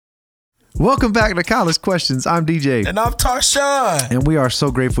Welcome back to College Questions. I'm DJ. And I'm Tarshawn. And we are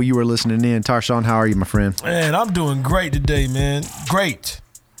so grateful you are listening in. Tarshawn, how are you, my friend? Man, I'm doing great today, man. Great.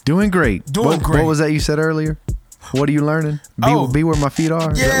 Doing great. Great. What was that you said earlier? What are you learning? Be where my feet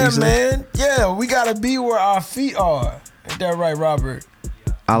are? Yeah, man. Yeah, we got to be where our feet are. Ain't that right, Robert?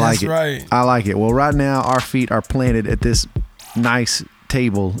 I like it. That's right. I like it. Well, right now, our feet are planted at this nice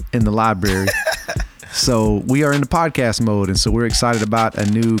table in the library. So we are in the podcast mode, and so we're excited about a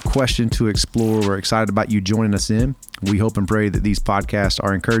new question to explore. We're excited about you joining us in. We hope and pray that these podcasts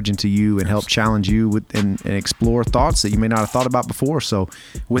are encouraging to you and help challenge you and explore thoughts that you may not have thought about before. So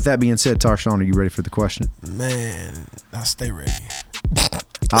with that being said, Tarshawn, are you ready for the question? Man, I stay ready.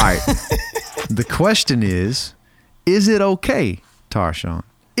 All right. The question is it okay, Tarshawn?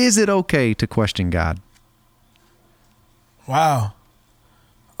 Is it okay to question God? Wow.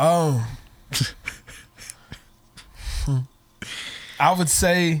 I would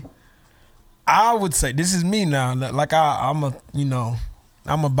say this is me now. Like I'm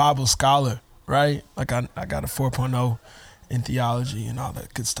a Bible scholar, right? Like I got a 4.0 in theology and all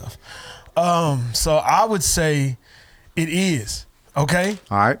that good stuff. So I would say it is okay.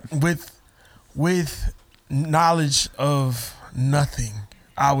 All right. With knowledge of nothing,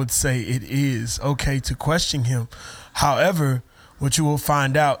 I would say it is okay to question him. However, what you will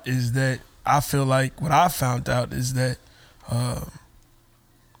find out is that I feel like what I found out is that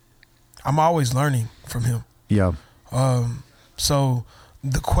I'm always learning from him. Yeah. So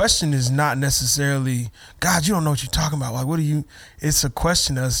the question is not necessarily, God, you don't know what you're talking about. Like, it's a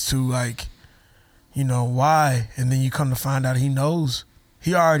question as to like, why? And then you come to find out he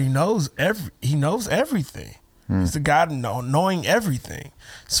already knows everything. It's the God knowing everything.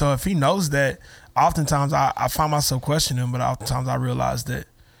 So if he knows that, oftentimes I find myself questioning him, but oftentimes I realize that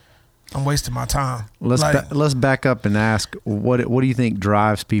I'm wasting my time. Let's back up and ask, what do you think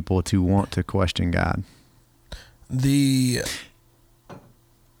drives people to want to question God? The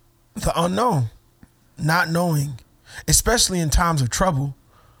unknown, not knowing, especially in times of trouble,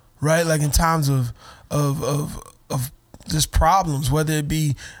 right? Like in times of just problems, whether it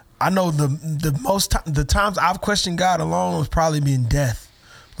be, I know the times I've questioned God alone was probably being death,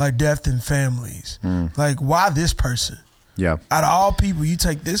 like death in families. Like, why this person? Yeah. Out of all people, you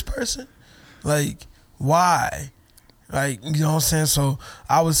take this person? Like, why? Like, you know what I'm saying? So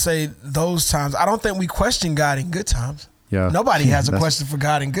I would say those times, I don't think we question God in good times. Yeah. Nobody has a question for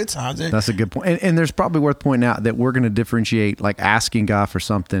God in good times. That's a good point. And there's probably worth pointing out that we're going to differentiate like asking God for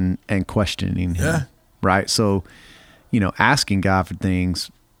something and questioning him. Yeah. Right? So, asking God for things,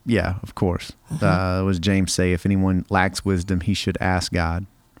 yeah, of course. What does James say? If anyone lacks wisdom, he should ask God.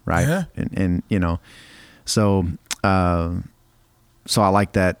 Right? Yeah. And so I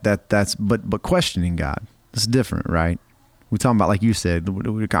like that. But questioning God, it's different, right? We're talking about, like you said,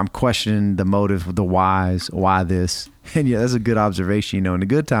 I'm questioning the motive, the whys, why this. And yeah, that's a good observation. In the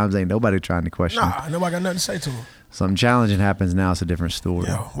good times, ain't nobody trying to question. Nah, nobody got nothing to say to him. Something challenging happens now, it's a different story.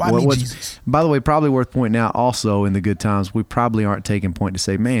 Yo, why me Jesus? By the way, probably worth pointing out also in the good times, we probably aren't taking point to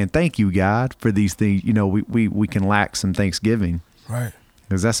say, man, thank you, God, for these things. We can lack some thanksgiving. Right.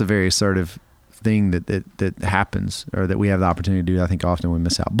 Because that's a very assertive thing that happens, or that we have the opportunity to do. I think often we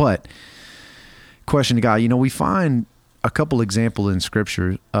miss out. But questioning God, we find a couple examples in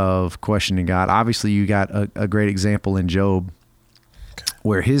Scripture of questioning God. Obviously, you got a great example in Job,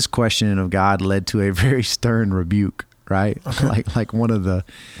 where his questioning of God led to a very stern rebuke, right? Okay. Like one of the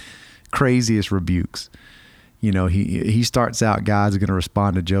craziest rebukes. He starts out, God's going to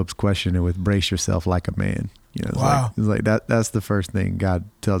respond to Job's question with brace yourself like a man. Wow. It's like that's the first thing God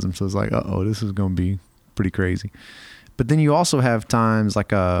tells him. So it's like, this is going to be pretty crazy. But then you also have times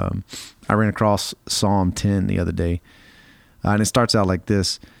like, I ran across Psalm 10 the other day, and it starts out like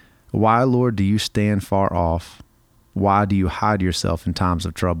this: "Why, Lord, do you stand far off? Why do you hide yourself in times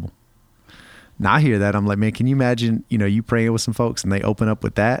of trouble?" Now I hear that, I'm like, man, can you imagine, you praying with some folks and they open up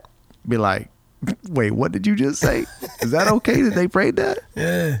with that? Be like, wait, what did you just say? Is that okay that they prayed that?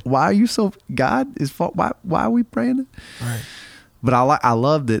 Yeah. Why are you so, God is fault? Why are we praying it? Right. But I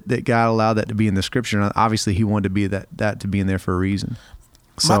love that God allowed that to be in the Scripture. And obviously he wanted to be that to be in there for a reason.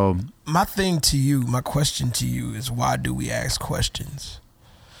 So my question to you is, why do we ask questions?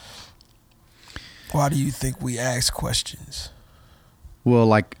 Why do you think we ask questions? Well,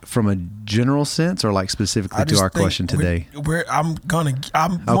 like from a general sense, or like specifically to our question today? I'm wanting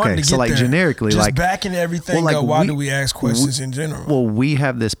to get so like there. generically, just like backing everything up. Why do we ask questions in general? Well, we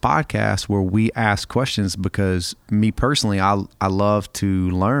have this podcast where we ask questions because me personally, I love to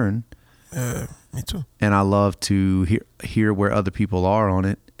learn. Me too. And I love to hear where other people are on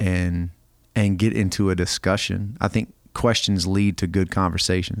it and get into a discussion. I think questions lead to good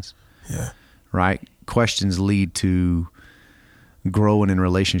conversations. Yeah. Right? Questions lead to growing in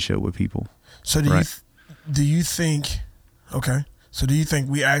relationship with people. So do you think, okay, so do you think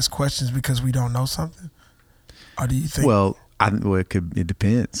we ask questions because we don't know something? Or do you think? Well, it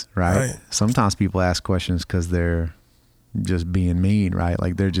depends, right? Sometimes people ask questions because they're just being mean, right?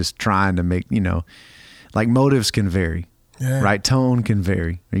 Like they're just trying to make, like motives can vary, right? Tone can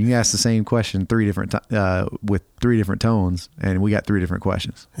vary. You can ask the same question with 3 different tones, and we got 3 different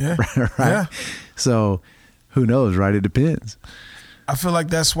questions. Yeah. Right? Yeah. So who knows, right? It depends. I feel like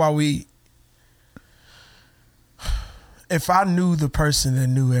that's why if I knew the person that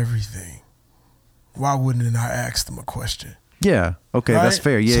knew everything, why wouldn't I ask them a question? Yeah. Okay. Right? That's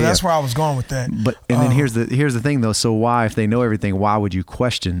fair. Yeah. So that's where I was going with that. But then here's the thing though. So why, if they know everything, why would you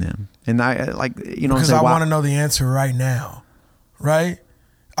question them? And because I want to know the answer right now, right?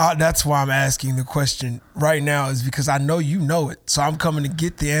 That's why I'm asking the question right now, is because I know you know it. So I'm coming to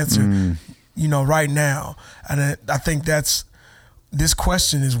get the answer, right now. And I think this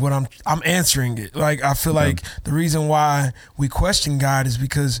question is what I'm answering it. Like, I feel like the reason why we question God is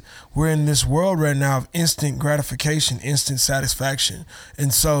because we're in this world right now of instant gratification, instant satisfaction.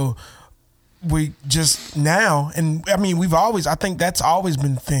 And so we just now, and I mean, I think that's always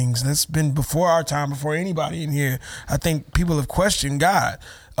been things that's been before our time, before anybody in here. I think people have questioned God.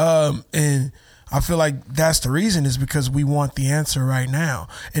 And I feel like that's the reason, is because we want the answer right now.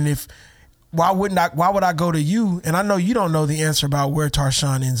 And why would I go to you? And I know you don't know the answer about where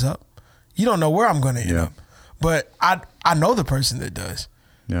Tarshawn ends up. You don't know where I'm going to end up. But I know the person that does.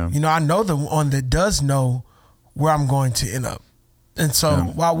 Yeah. I know the one that does know where I'm going to end up. And so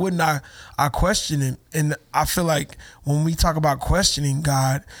why wouldn't I question it? And I feel like when we talk about questioning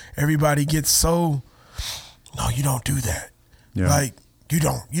God, everybody gets so, no, you don't do that. Yeah. Like, you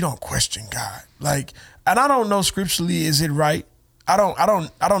don't question God. Like, and I don't know scripturally, is it right? I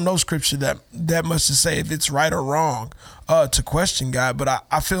don't know scripture that much to say if it's right or wrong to question God, but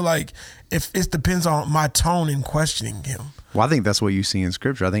I feel like if it depends on my tone in questioning him. Well, I think that's what you see in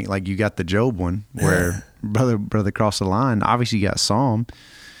scripture. I think like you got the Job one where brother crossed the line. Obviously you got Psalm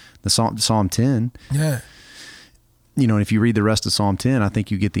 10. Yeah. And if you read the rest of Psalm 10, I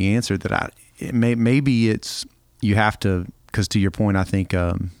think you get the answer that maybe it's, you have to, because to your point, I think,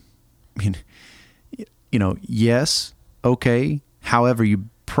 yes, okay. However, you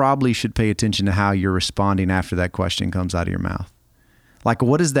probably should pay attention to how you're responding after that question comes out of your mouth. Like,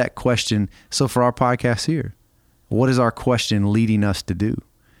 what is that question? So for our podcast here, what is our question leading us to do?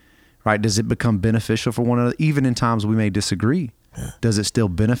 Right? Does it become beneficial for one another? Even in times we may disagree. Yeah. Does it still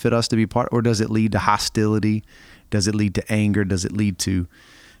benefit us to be part, or does it lead to hostility? Does it lead to anger? Does it lead to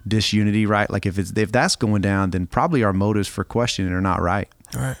disunity? Right? Like if that's going down, then probably our motives for questioning are not right.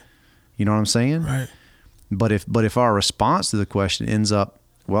 Right. You know what I'm saying? Right. But if our response to the question ends up,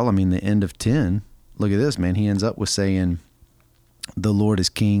 the end of 10, look at this, man. He ends up with saying, the Lord is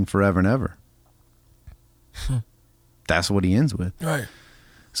king forever and ever. That's what he ends with. Right.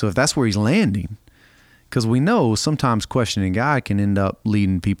 So if that's where he's landing, because we know sometimes questioning God can end up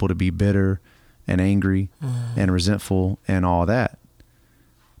leading people to be bitter and angry and resentful and all that.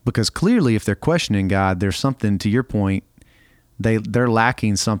 Because clearly if they're questioning God, there's something, to your point, they're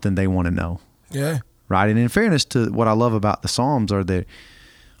lacking something they want to know. Yeah. Right. And in fairness to what I love about the Psalms are that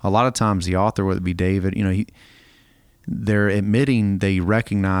a lot of times the author, whether it be David, they're admitting they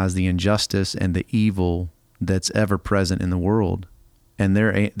recognize the injustice and the evil that's ever present in the world. And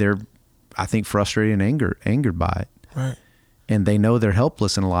they're I think frustrated and angered by it. Right. And they know they're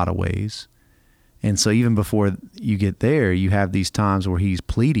helpless in a lot of ways. And so even before you get there, you have these times where he's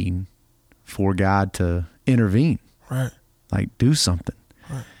pleading for God to intervene. Right. Like do something.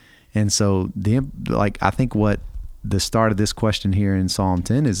 Right. And so I think what the start of this question here in Psalm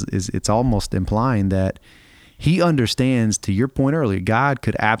 10 is it's almost implying that he understands, to your point earlier, God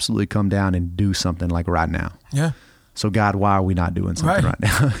could absolutely come down and do something like right now. Yeah. So God, why are we not doing something right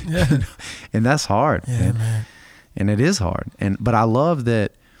now? Yeah. And that's hard. Yeah, man. And it is hard. But I love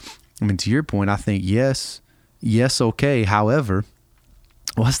that. To your point, I think yes, okay. However,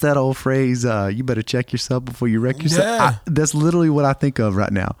 what's that old phrase? You better check yourself before you wreck yourself. Yeah. That's literally what I think of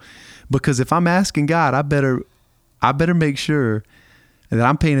right now. Because if I'm asking God, I better make sure that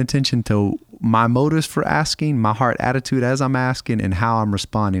I'm paying attention to my motives for asking, my heart attitude as I'm asking, and how I'm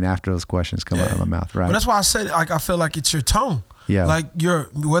responding after those questions come out of my mouth. Right. But that's why I said, I feel like it's your tone. Yeah. Like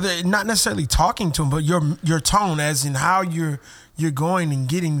whether not necessarily talking to him, but your tone, as in how you're going and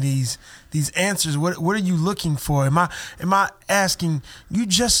getting these answers. What are you looking for? Am I asking you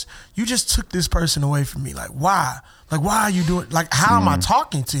just took this person away from me? Like why? Like why are you doing? Like how am I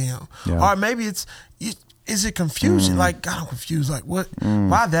talking to him? Yeah. Or maybe is it confusion? Like God, I'm confused. Like what?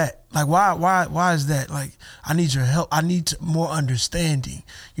 Why that? Like, why is that? Like, I need your help. I need more understanding.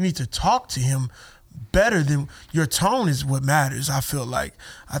 You need to talk to him better than your tone is what matters. I feel like.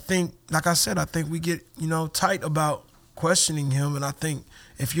 I think, like I said, I think we get, tight about questioning him. And I think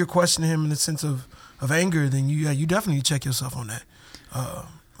if you're questioning him in the sense of anger, then you definitely check yourself on that.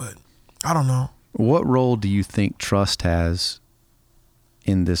 But I don't know. What role do you think trust has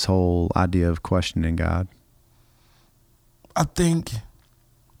in this whole idea of questioning God? I think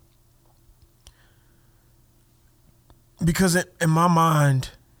because in my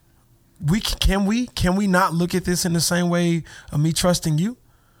mind, can we not look at this in the same way of me trusting you?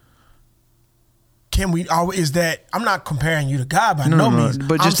 Can we? Is that I'm not comparing you to God by no means,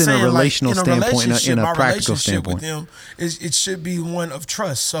 but just in a relational standpoint, in a practical standpoint, with him, it should be one of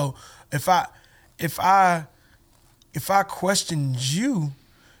trust. So if I questioned you,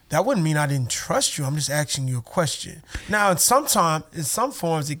 that wouldn't mean I didn't trust you. I'm just asking you a question. Now, in some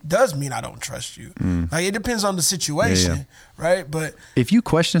forms, it does mean I don't trust you. Like, it depends on the situation, right? But if you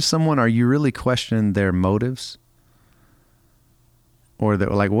question someone, are you really questioning their motives? Or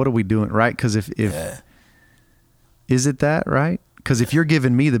what are we doing, right? Because if is it that, right? Because if you're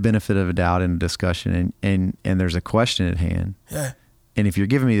giving me the benefit of a doubt in a discussion and there's a question at hand, and if you're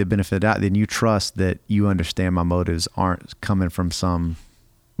giving me the benefit of the doubt, then you trust that you understand my motives aren't coming from some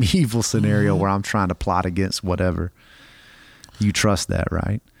evil scenario where I'm trying to plot against whatever. You trust that,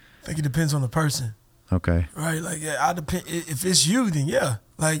 right? I think it depends on the person. Okay. Right. Like, I depend. If it's you, then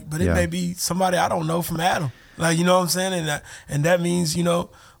but it may be somebody I don't know from Adam. Like, you know what I'm saying? And that means, I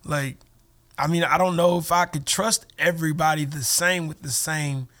don't know if I could trust everybody the same with the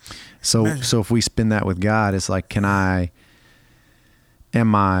same measure. So if we spin that with God, it's like, if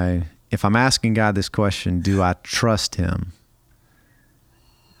I'm asking God this question, do I trust him?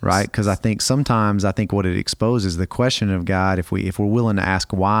 Right? Because I think sometimes what it exposes, the question of God, if we're willing to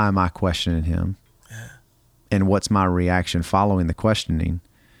ask, why am I questioning him? And what's my reaction following the questioning?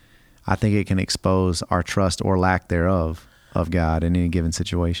 I think it can expose our trust or lack thereof of God in any given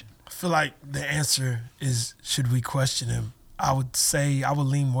situation. I feel like the answer is, should we question him? I would say I would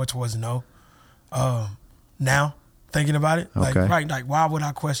lean more towards no. Now, thinking about it, why would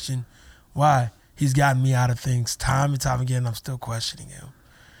I question why? He's gotten me out of things time and time again. I'm still questioning him.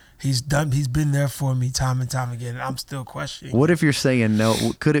 He's been there for me time and time again, and I'm still questioning. What if you're saying no?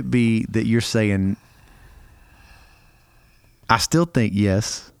 Could it be that you're saying, I still think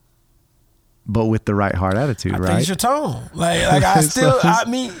yes, but with the right heart attitude, right? I think it's your tone. Like I still,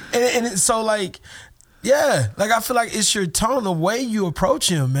 so like, I feel like it's your tone, the way you approach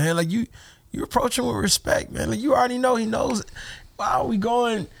him, man. Like you approach him with respect, man. Like, you already know he knows. Why are we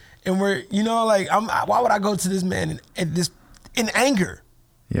going? And we're, why would I go to this man in anger?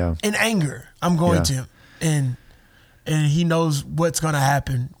 Yeah. In anger, I'm going to him, and he knows what's going to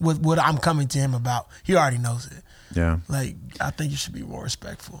happen with what I'm coming to him about. He already knows it. Yeah. Like, I think you should be more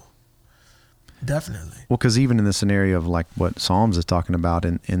respectful. Definitely. Well, because even in the scenario of like what Psalms is talking about,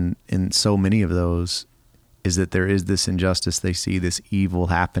 in so many of those, is that there is this injustice. They see this evil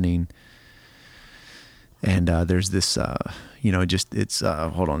happening, and there's this,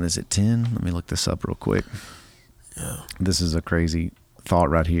 hold on, is it 10? Let me look this up real quick. Yeah. This is a crazy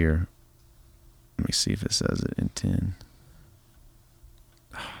thought right here. Let me see if it says it in 10.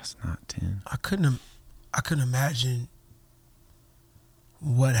 It's not 10. I couldn't imagine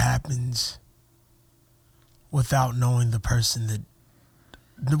what happens without knowing the person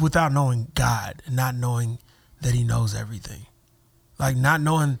without knowing God and not knowing that he knows everything. Like, not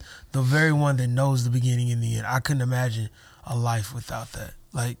knowing the very one that knows the beginning and the end. I couldn't imagine a life without that.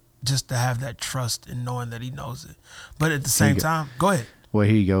 Like, just to have that trust in knowing that he knows it. But at the same time, go ahead. Well,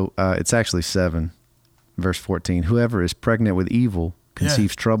 here you go. It's actually 7, verse 14. Whoever is pregnant with evil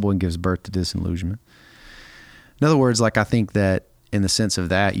conceives trouble and gives birth to disillusionment. In other words, like, I think that in the sense of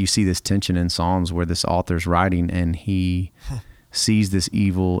that, you see this tension in Psalms where this author's writing and he sees this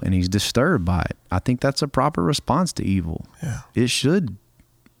evil and he's disturbed by it. I think that's a proper response to evil. Yeah. It should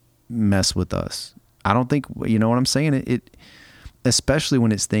mess with us. I don't think, you know what I'm saying? It especially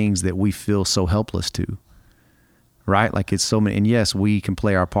when it's things that we feel so helpless to, right? Like, it's so many, and yes, we can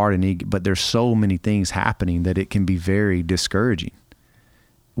play our part in it, but there's so many things happening that it can be very discouraging,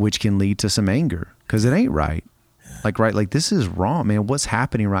 which can lead to some anger because it ain't right. Yeah. Like this is wrong, man. What's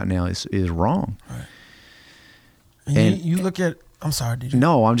happening right now is wrong. Right. And you look at, I'm sorry, did you?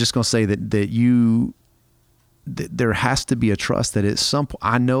 No, I'm just going to say that there has to be a trust that at some point,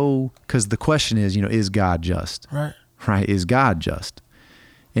 I know, because the question is God just? Right. Right. Is God just?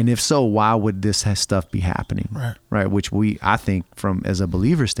 And if so, why would this stuff be happening? Right. Right. Which I think as a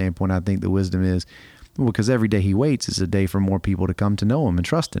believer standpoint, I think the wisdom is Well, because every day he waits is a day for more people to come to know him and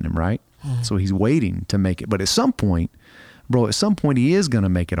trust in him, right? So he's waiting to make it. But at some point, bro, he is going to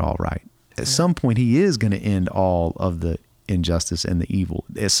make it all right. At some point, he is going to end all of the injustice and the evil.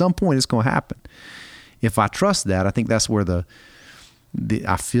 At some point, it's going to happen. If I trust that, I think that's where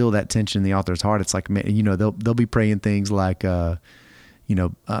I feel that tension in the author's heart. It's like, man, you know, they'll be praying things like, what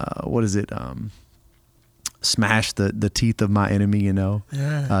is it? Smash the teeth of my enemy, you know,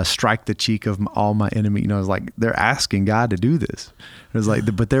 strike the cheek of all my enemy. You know, it's like they're asking God to do this. It's like,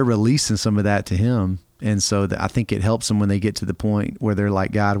 but they're releasing some of that to him. And so I think it helps them when they get to the point where they're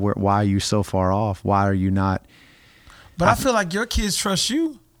like, God, why are you so far off? Why are you not? But I feel like your kids trust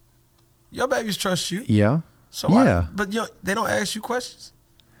you. Your babies trust you. Yeah. So but they don't ask you questions.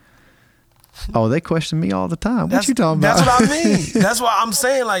 Oh, they question me all the time. What you talking about? That's what I mean. That's why I'm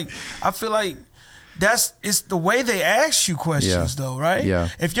saying, like, I feel like it's the way they ask you questions, though, right? Yeah.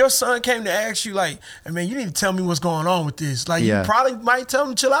 If your son came to ask you, like, I mean, you need to tell me what's going on with this. Like, you probably might tell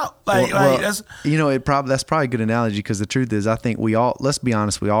him to chill out. Like, that's, you know, that's probably a good analogy, because the truth is, I think let's be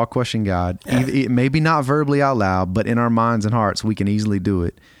honest, we all question God. Maybe not verbally out loud, but in our minds and hearts, we can easily do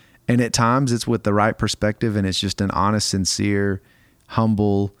it. And at times it's with the right perspective, and it's just an honest, sincere,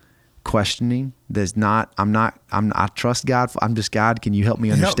 humble questioning. I trust God. I'm just, God, can you help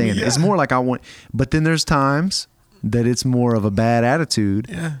me understand? It's more like but then there's times that it's more of a bad attitude,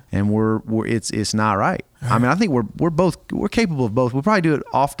 and it's not right. I mean, I think we're capable of both. We probably do it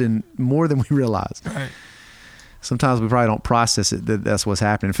often more than we realize. Right. Sometimes we probably don't process it, that's what's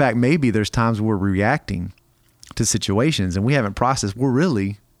happening. In fact, maybe there's times we're reacting to situations and we haven't processed.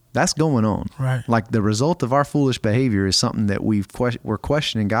 That's going on. Right. Like the result of our foolish behavior is something that we're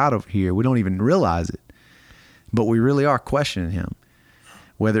questioning God over here. We don't even realize it, but we really are questioning him,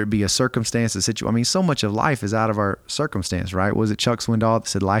 whether it be a circumstance, a situation. I mean, so much of life is out of our circumstance, right? Was it Chuck Swindoll that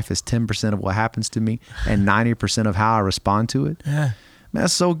said life is 10% of what happens to me and 90% of how I respond to it? Yeah. Man,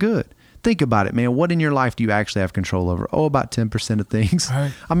 that's so good. Think about it, man. What in your life do you actually have control over? Oh, about 10% of things.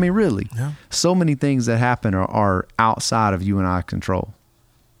 Right. I mean, really. Yeah. So many things that happen are outside of you and I control.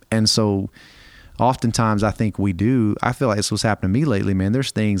 And so oftentimes I think I feel like it's what's happened to me lately, man.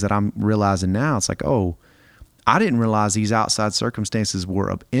 There's things that I'm realizing now. It's like, oh, I didn't realize these outside circumstances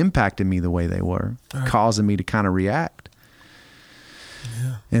were impacting me the way they were, causing me to kind of react.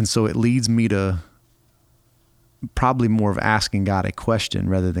 Yeah. And so it leads me to probably more of asking God a question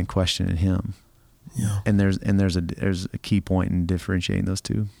rather than questioning him. Yeah. And there's a key point in differentiating those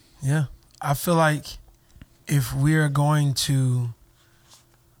two. Yeah. I feel like if we're going to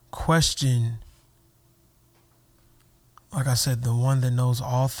question, like I said, the one that knows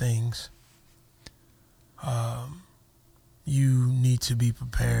all things, you need to be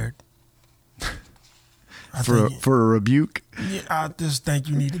prepared. For a rebuke. Yeah, I just think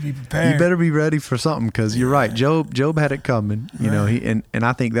you need to be prepared. You better be ready for something, because you're right. Job had it coming. You know, and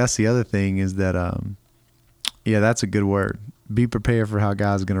I think that's the other thing is that that's a good word. Be prepared for how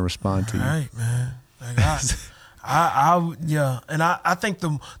God's going to respond to you. Right, man. Like I think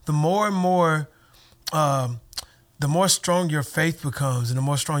the more and more, the more strong your faith becomes, and the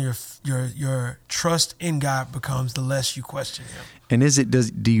more strong your trust in God becomes, the less you question him.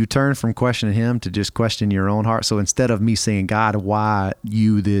 And do you turn from questioning him to just question your own heart? So instead of me saying, God, why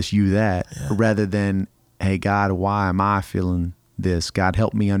you this, you that, rather than, hey, God, why am I feeling this? God,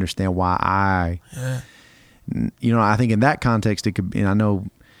 help me understand why I think in that context, it could, and I know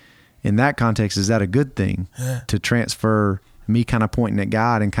in that context, is that a good thing to transfer me kind of pointing at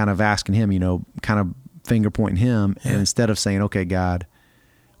God and kind of asking him, kind of finger pointing him, and instead of saying, okay, God,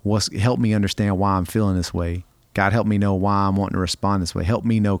 help me understand why I'm feeling this way. God, help me know why I'm wanting to respond this way. Help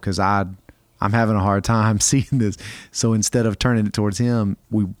me know, because I'm having a hard time seeing this. So instead of turning it towards him,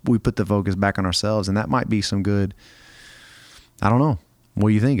 we put the focus back on ourselves, and that might be some good. I don't know. What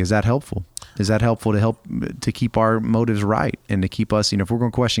do you think? Is that helpful? Is that helpful to keep our motives right and to keep us, if we're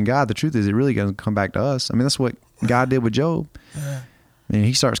going to question God, the truth is it really doesn't come back to us. I mean, that's what God did with Job. Yeah. And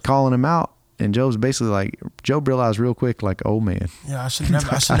he starts calling him out, and Job's basically like, Job realized real quick, like, oh man. Yeah, I should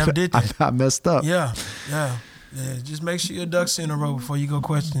never did that. I messed up. Yeah. Just make sure your ducks in a row before you go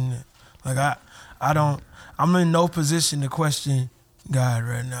question it. Like I'm in no position to question God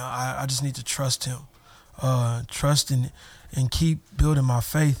right now. I just need to trust him. Trust and keep building my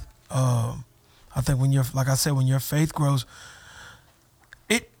faith. I think when your faith grows,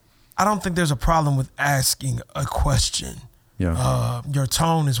 I don't think there's a problem with asking a question. Yeah. Your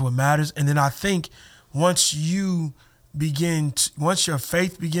tone is what matters. And then I think once your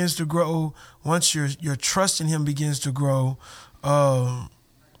faith begins to grow, once your trust in him begins to grow, I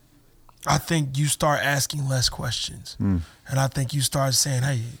think you start asking less questions. And I think you start saying,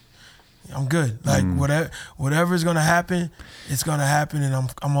 hey, I'm good. Like whatever is gonna happen, it's gonna happen,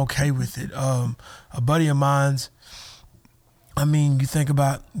 and I'm okay with it. A buddy of mine's, I mean, you think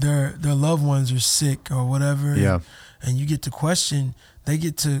about their loved ones are sick or whatever, and you get to they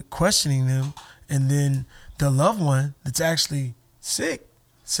get to questioning them, and then the loved one that's actually sick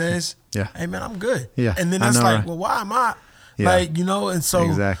says, "Hey man, I'm good." Yeah, and then that's know, like, right? well, why am I? Yeah. Like, you know, and so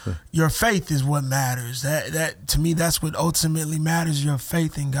Exactly. your faith is what matters. That to me, that's what ultimately matters. Your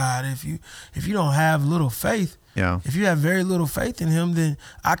faith in God. If you don't have little faith, if you have very little faith in Him, then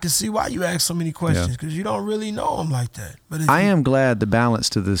I can see why you ask so many questions, because you don't really know Him like that. But I am glad the balance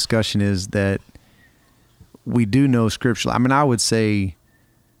to the discussion is that we do know Scripture. I mean, I would say,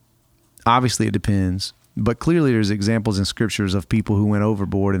 obviously, it depends. But clearly, there's examples in Scriptures of people who went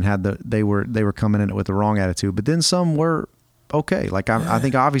overboard and they were coming in it with the wrong attitude. But then some were okay. Like I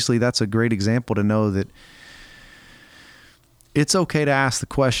think obviously that's a great example to know that it's okay to ask the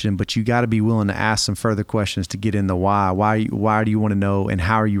question, but you got to be willing to ask some further questions to get in the why. Why do you want to know, and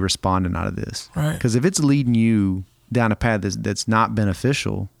how are you responding out of this? Right. Because if it's leading you down a path that's not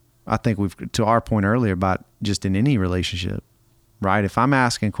beneficial, I think to our point earlier about just in any relationship, right? If I'm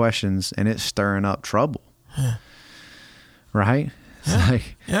asking questions and it's stirring up trouble, right?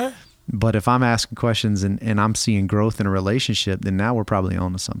 But if I'm asking questions and I'm seeing growth in a relationship, then now we're probably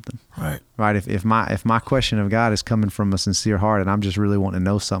on to something. Right. If my question of God is coming from a sincere heart and I'm just really wanting to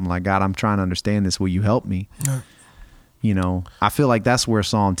know something, like, God, I'm trying to understand this. Will you help me? You know, I feel like that's where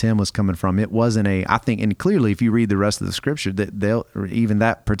Psalm 10 was coming from. It wasn't I think, and clearly if you read the rest of the Scripture, that even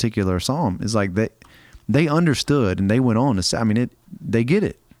that particular Psalm is like they understood and they went on to say, I mean, they get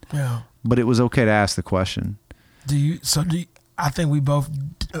it. Yeah. But it was okay to ask the question. I think we both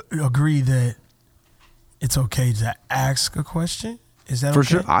agree that it's okay to ask a question. Is that for okay?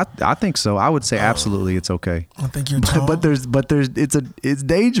 sure? I think so. I would say absolutely it's okay. I think you're tone. But it's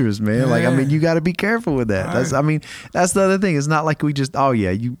dangerous, man. Yeah. Like, I mean, you got to be careful with that. Right. That's the other thing. It's not like we just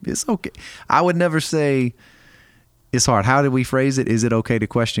it's okay. I would never say it's hard. How did we phrase it? Is it okay to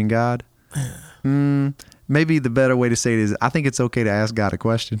question God? Maybe the better way to say it is, I think it's okay to ask God a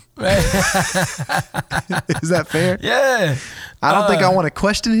question. Is that fair? Yeah. I don't think I want to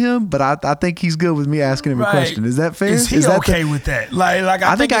question Him, but I think He's good with me asking Him a question. Is that fair? Is He okay with that? Like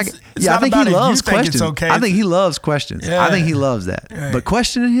I think I think He loves questions. Okay. I think He loves questions. Yeah. I think He loves that. Right. But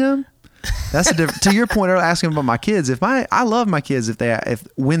questioning Him, that's a different. To your point earlier, asking about my kids. I love my kids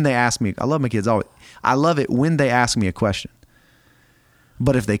when they ask me. I love my kids always. I love it when they ask me a question.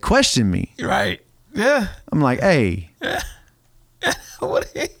 But if they question me, right. Yeah. I'm like, hey.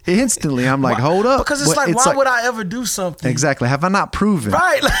 Instantly, I'm like, hold up. Because it's like, why would I ever do something? Exactly. Have I not proven?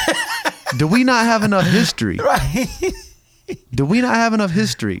 Right. Do we not have enough history? Right. Do we not have enough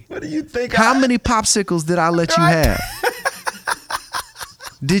history? What do you think? How many popsicles did I let you have?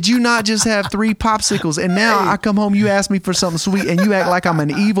 Did you not just have 3 popsicles? And now I come home, you ask me for something sweet, and you act like I'm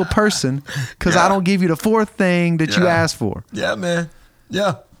an evil person because I don't give you the 4th thing that you asked for. Yeah, man.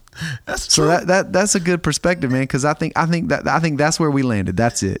 Yeah. That's true. So that's a good perspective, man, because I think that's where we landed.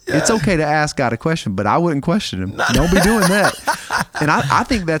 That's it. Yeah. It's okay to ask God a question, but I wouldn't question Him. Don't be doing that. And I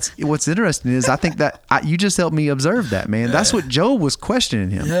think that's what's interesting is I think that you just helped me observe that, man. Yeah. That's what Job was questioning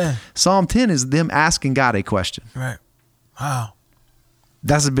Him. Yeah. Psalm 10 is them asking God a question. Right. Wow.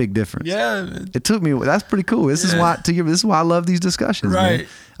 That's a big difference. Yeah. It took me. That's pretty cool. This is why I love these discussions. Right.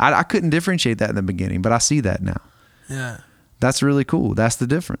 Man. I couldn't differentiate that in the beginning, but I see that now. Yeah. That's really cool. That's the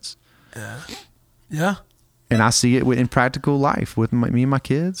difference. Yeah. Yeah. And I see it in practical life with me and my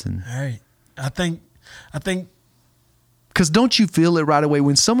kids. And right. I think. Because don't you feel it right away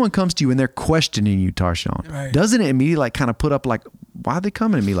when someone comes to you and they're questioning you, Tarshawn? Right. Doesn't it immediately like kind of put up like, why are they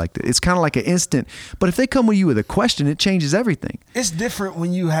coming to me like this? It's kind of like an instant. But if they come with you with a question, it changes everything. It's different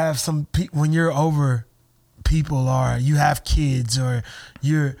when you have when you're over people, or you have kids, or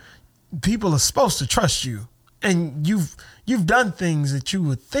people are supposed to trust you, and you've done things that you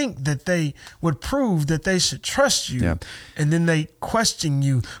would think that they would prove that they should trust you, and then they question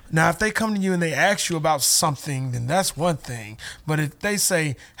you. Now, if they come to you and they ask you about something, then that's one thing. But if they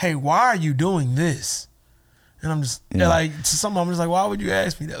say, "Hey, why are you doing this?" and I'm just like, to someone, I'm just like, "Why would you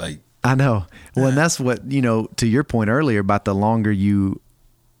ask me that?" Like, I know. Well, and that's what, to your point earlier about the longer you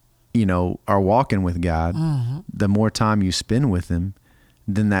are walking with God, the more time you spend with Him,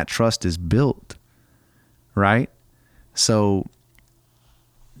 then that trust is built, right? So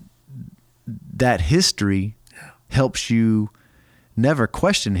that history helps you never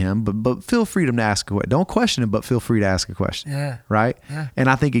question Him, but feel freedom to ask a question. Don't question Him, but feel free to ask a question. Yeah. Right? Yeah. And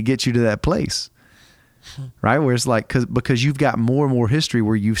I think it gets you to that place, right? Where it's like, because you've got more and more history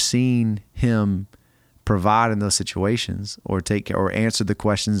where you've seen Him provide in those situations or take care or answer the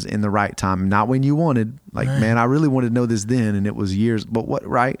questions in the right time, not when you wanted. Like, man, I really wanted to know this then, and it was years. But what,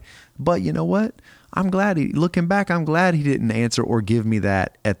 right? But you know what? I'm glad looking back, I'm glad he didn't answer or give me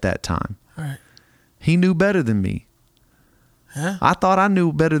that at that time. Right. He knew better than me. Huh? I thought I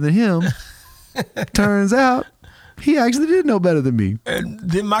knew better than him. Turns out he actually did know better than me. And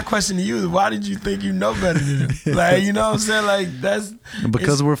then my question to you is, why did you think you know better than him? Like, you know what I'm saying? Like, that's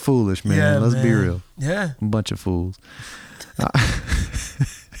because we're foolish, man. Yeah, Let's man. be real. Yeah. A bunch of fools.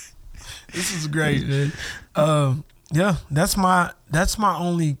 This is great, man. Yeah, that's my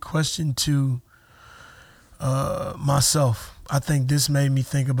only question to myself. I think this made me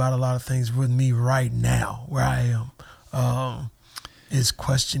think about a lot of things with me right now, where I am, is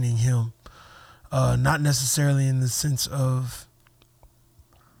questioning him. Not necessarily in the sense of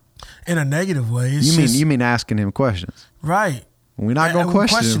in a negative way. It's You mean asking him questions? Right. We're not gonna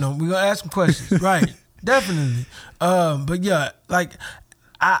question him. We're gonna ask him questions. Right. Definitely. But yeah, like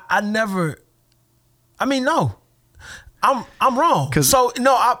I never. I mean, no. I'm wrong. So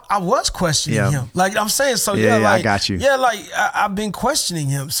no, I was questioning him. Like I'm saying, so yeah, like, I got you. Yeah, like I've been questioning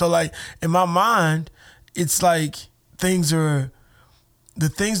him. So like in my mind, it's like the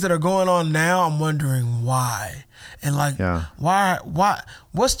things that are going on now, I'm wondering why. And like why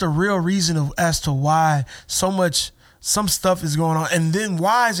what's the real reason as to why some stuff is going on, and then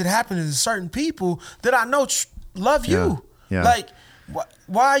why is it happening to certain people that I know love you? Yeah. Like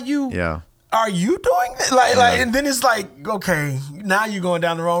why are you are you doing it? Like, and then it's like, okay, now you're going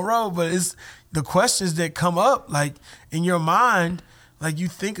down the wrong road. But it's the questions that come up, like in your mind, like you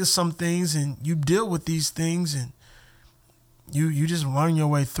think of some things and you deal with these things, and you just run your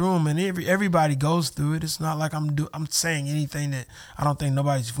way through them. And everybody goes through it. It's not like I'm saying anything that I don't think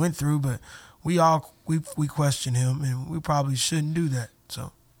nobody's went through, but we question him, and we probably shouldn't do that.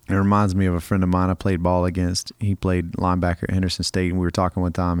 So. It reminds me of a friend of mine I played ball against. He played linebacker at Henderson State, and we were talking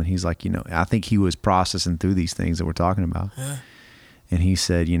one time, and he's like, I think he was processing through these things that we're talking about. Yeah. And he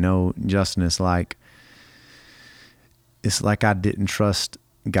said, Justin, it's like I didn't trust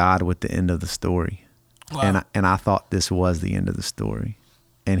God with the end of the story. Wow. And I thought this was the end of the story.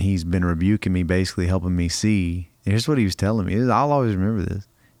 And he's been rebuking me, basically helping me see. Here's what he was telling me. I'll always remember this.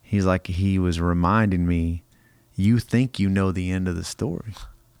 He's like, he was reminding me, you think you know the end of the story,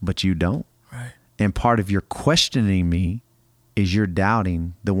 but you don't. Right. And part of your questioning me is you're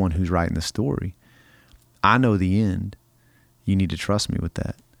doubting the one who's writing the story. I know the end. You need to trust me with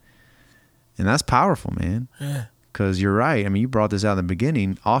that. And that's powerful, man. Yeah. Because you're right. I mean, you brought this out in the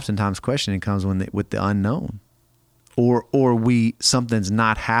beginning. Oftentimes questioning comes with the unknown. Or something's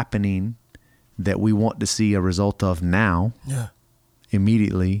not happening that we want to see a result of now. Yeah.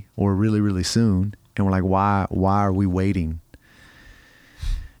 Immediately or really, really soon. And we're like, why are we waiting?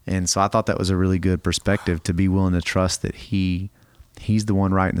 And so I thought that was a really good perspective, to be willing to trust that he's the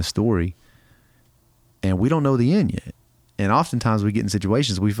one writing the story, and we don't know the end yet. And oftentimes we get in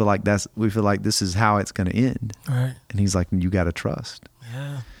situations we feel like this is how it's going to end. Right. And he's like, you got to trust.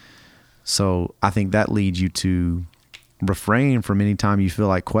 Yeah. So I think that leads you to refrain from any time you feel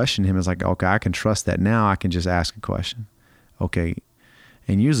like questioning him. It's like, okay, I can trust that now. I can just ask a question. Okay.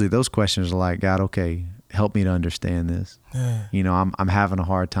 And usually those questions are like, God, okay, help me to understand this. Yeah. I'm having a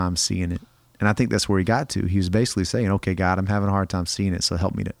hard time seeing it. And I think that's where he got to. He was basically saying, okay, God, I'm having a hard time seeing it. So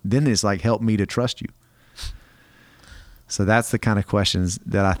help me then it's like, help me to trust you. So that's the kind of questions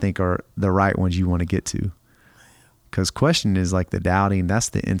that I think are the right ones you want to get to. Because question is like the doubting, that's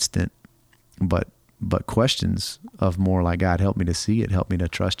the instant. But questions of more like, God, help me to see it, help me to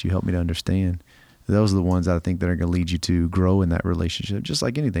trust you, help me to understand. Those are the ones that I think that are going to lead you to grow in that relationship. Just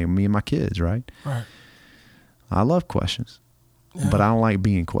like anything, me and my kids, right? Right. I love questions, but I don't like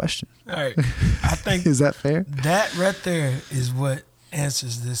being questioned. All right. I think is that fair? That right there is what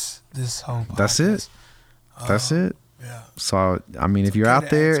answers this whole podcast. That's it. That's it. Yeah. So I mean, if you're out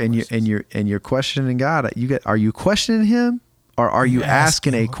there and you're questioning God, are you questioning Him, or are you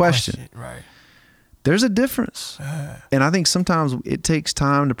asking a question? Right. There's a difference. And I think sometimes it takes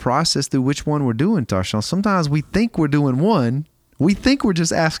time to process through which one we're doing, Tarshawn. Sometimes we think we're doing one. We think we're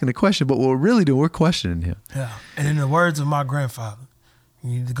just asking a question, but what we're really doing, we're questioning Him. Yeah. And in the words of my grandfather, you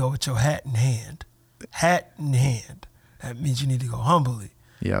need to go with your hat in hand. Hat in hand. That means you need to go humbly.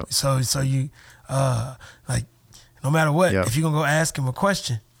 Yeah. So you, like, no matter what, if you're going to go ask Him a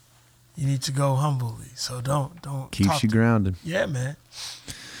question, you need to go humbly. So don't keeps you grounded. Yeah, man.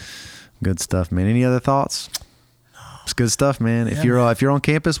 Good stuff, man. Any other thoughts? No. It's good stuff, man. If you're on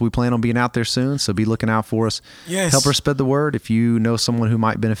campus, we plan on being out there soon, so be looking out for us. Yes. Help us spread the word. If you know someone who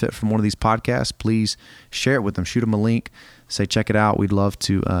might benefit from one of these podcasts, please share it with them. Shoot them a link. Say, check it out. We'd love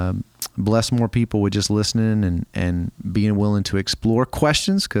to bless more people with just listening and being willing to explore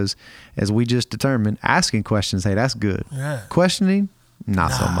questions. Because as we just determined, asking questions, hey, that's good. Yeah. Questioning,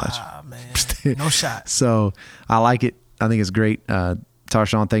 not so much. Man. No shot. So I like it. I think it's great.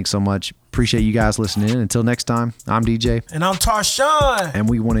 Tarshawn, thanks so much. Appreciate you guys listening in. Until next time, I'm DJ. And I'm Tarshawn. And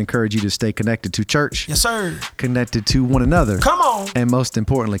we want to encourage you to stay connected to church. Yes, sir. Connected to one another. Come on. And most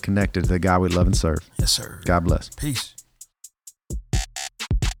importantly, connected to the God we love and serve. Yes, sir. God bless. Peace.